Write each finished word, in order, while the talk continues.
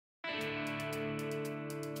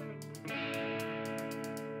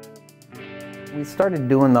We started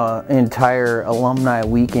doing the entire alumni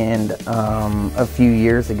weekend a few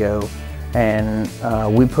years ago, and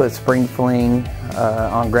we put Spring Fling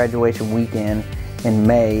on graduation weekend in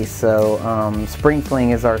May. So Spring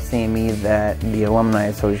Fling is our CME that the Alumni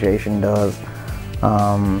Association does,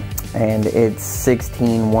 and it's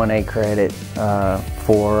 16 1A credit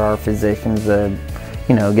for our physicians to,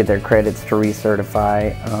 get their credits to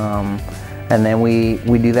recertify. And then we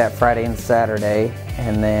do that Friday and Saturday,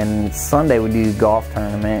 and then Sunday we do golf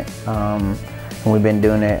tournament, and we've been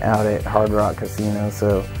doing it out at Hard Rock Casino,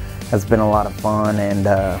 so it's been a lot of fun, and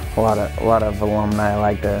a lot of alumni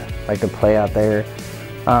like to play out there.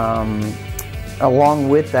 Along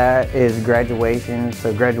with that is graduation.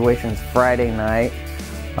 So graduation's Friday night.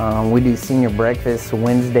 We do senior breakfast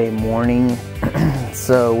Wednesday morning.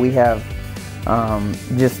 So we have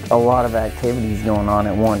just a lot of activities going on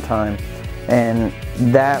at one time. And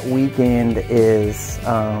that weekend is,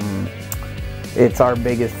 it's our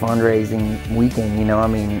biggest fundraising weekend.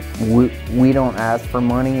 We don't ask for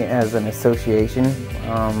money as an association.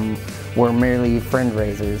 We're merely friend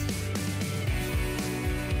raisers.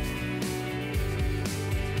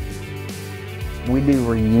 We do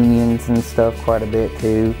reunions and stuff quite a bit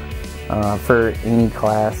too, for any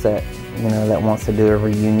class that that wants to do a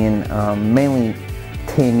reunion. Mainly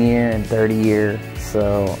 10-year and 30-year.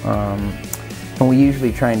 So and we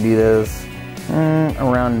usually try and do those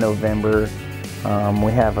around November.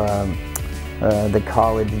 We have the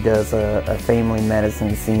college does a family medicine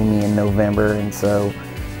CME in November, and so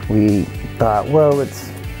we thought, well, let's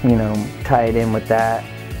tie it in with that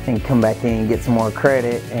and come back in and get some more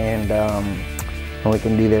credit, and we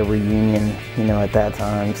can do their reunion at that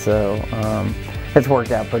time. So it's worked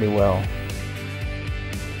out pretty well.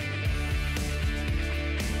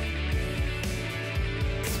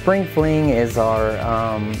 Spring Fling is our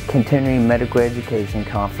continuing medical education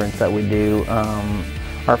conference that we do.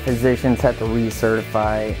 Our physicians have to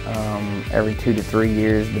recertify every 2 to 3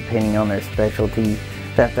 years depending on their specialty.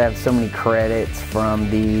 They have to have so many credits from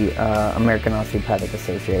the American Osteopathic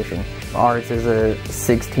Association. Ours is a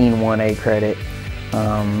 16 1A credit,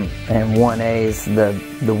 and 1A is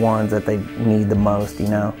the ones that they need the most,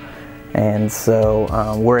 and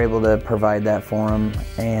so we're able to provide that for them,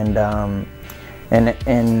 and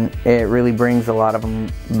it really brings a lot of them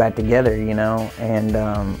back together, and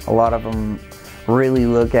a lot of them really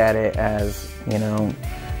look at it as,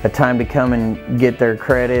 a time to come and get their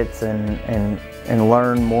credits and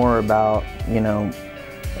learn more about,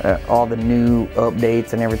 all the new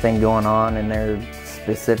updates and everything going on in their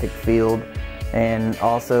specific field, and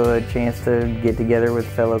also a chance to get together with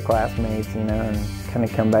fellow classmates, and kind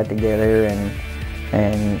of come back together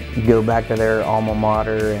and go back to their alma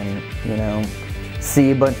mater, and,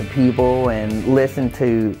 see a bunch of people and listen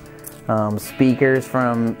to speakers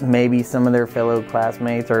from maybe some of their fellow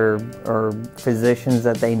classmates or physicians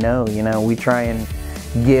that they know. We try and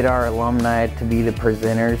get our alumni to be the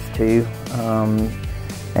presenters too,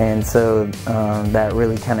 and so that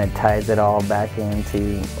really kind of ties it all back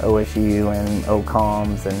into OSU and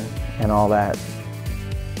OCOMs and all that.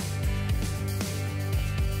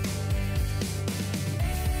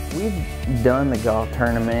 We've done the golf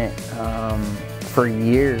tournament for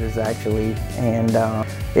years actually, and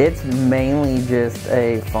it's mainly just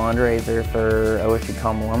a fundraiser for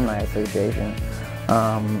OSU-COM Alumni Association,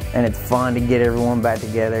 and it's fun to get everyone back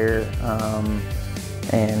together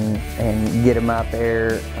and get them out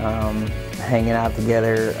there hanging out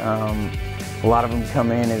together. A lot of them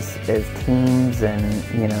come in as teams, and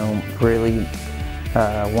really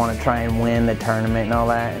want to try and win the tournament and all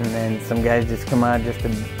that, and then some guys just come out just to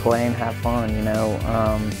play and have fun.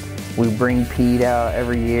 We bring Pete out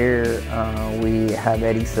every year. We have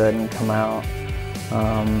Eddie Sutton come out,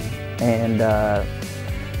 and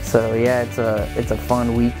so yeah, it's a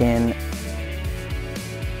fun weekend.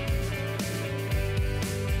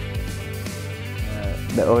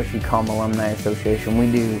 The OSU-COM Alumni Association, we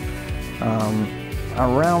do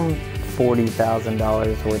around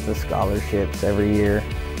 $40,000 worth of scholarships every year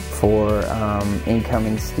for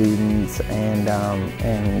incoming students and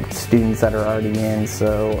students that are already in.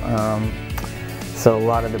 So so a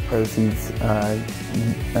lot of the proceeds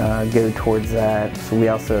go towards that. So we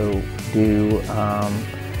also do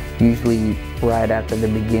usually right after the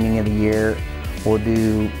beginning of the year, we'll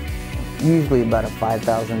do usually about a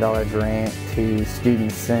 $5,000 grant to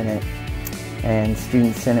Student Senate, and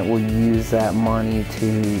Student Senate will use that money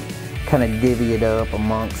to kind of divvy it up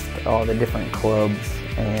amongst all the different clubs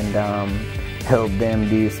and help them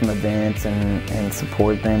do some events and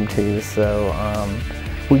support them too. So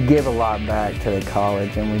we give a lot back to the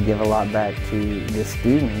college, and we give a lot back to the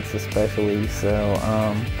students especially. So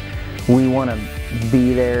we want to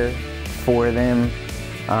be there for them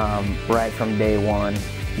right from day one.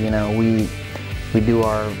 You know, we do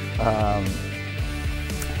our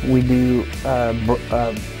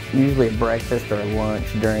usually a breakfast or a lunch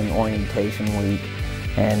during orientation week,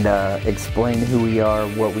 and explain who we are,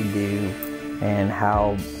 what we do, and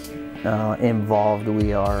how involved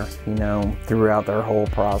we are, you know, throughout their whole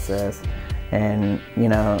process. And, you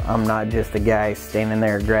know, I'm not just a guy standing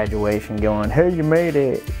there at graduation going, hey, you made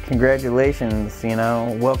it, congratulations, you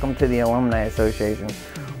know, welcome to the Alumni Association.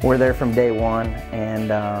 We're there from day one,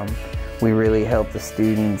 and we really help the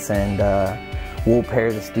students, and we'll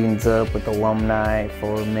pair the students up with alumni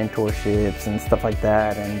for mentorships and stuff like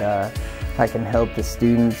that. And I can help the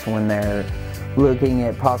students when they're looking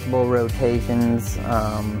at possible rotations,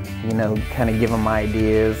 you know, kind of give them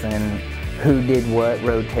ideas and who did what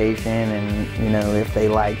rotation, and, you know, if they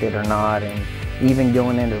liked it or not. And even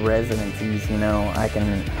going into residencies, you know, I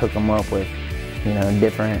can hook them up with, you know,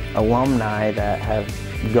 different alumni that have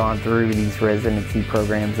gone through these residency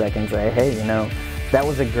programs that can say, hey, you know, that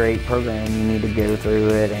was a great program, you need to go through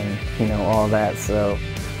it, and, you know, all that. So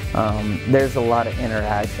there's a lot of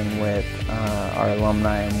interaction with our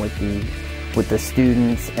alumni and with the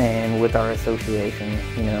students and with our association,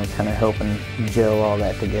 you know, kind of helping gel all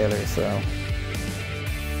that together. So